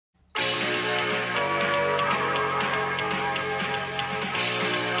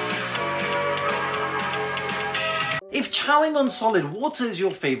If chowing on solid water is your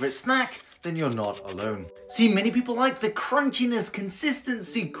favorite snack, then you're not alone. See, many people like the crunchiness,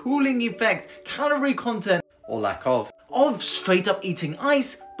 consistency, cooling effect, calorie content, or lack of straight up eating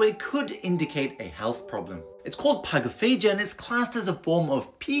ice, but it could indicate a health problem. It's called pagophagia and it's classed as a form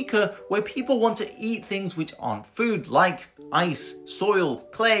of pica where people want to eat things which aren't food, like ice, soil,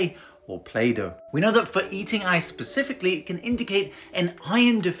 clay, or Play-Doh. We know that for eating ice specifically, it can indicate an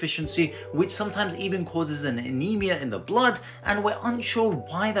iron deficiency, which sometimes even causes an anemia in the blood, and we're unsure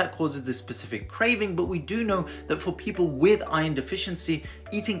why that causes this specific craving, but we do know that for people with iron deficiency,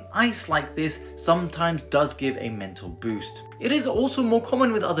 eating ice like this sometimes does give a mental boost. It is also more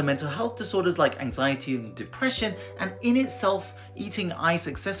common with other mental health disorders like anxiety and depression, and in itself, eating ice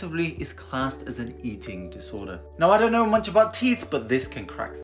excessively is classed as an eating disorder. Now, I don't know much about teeth, but this can crack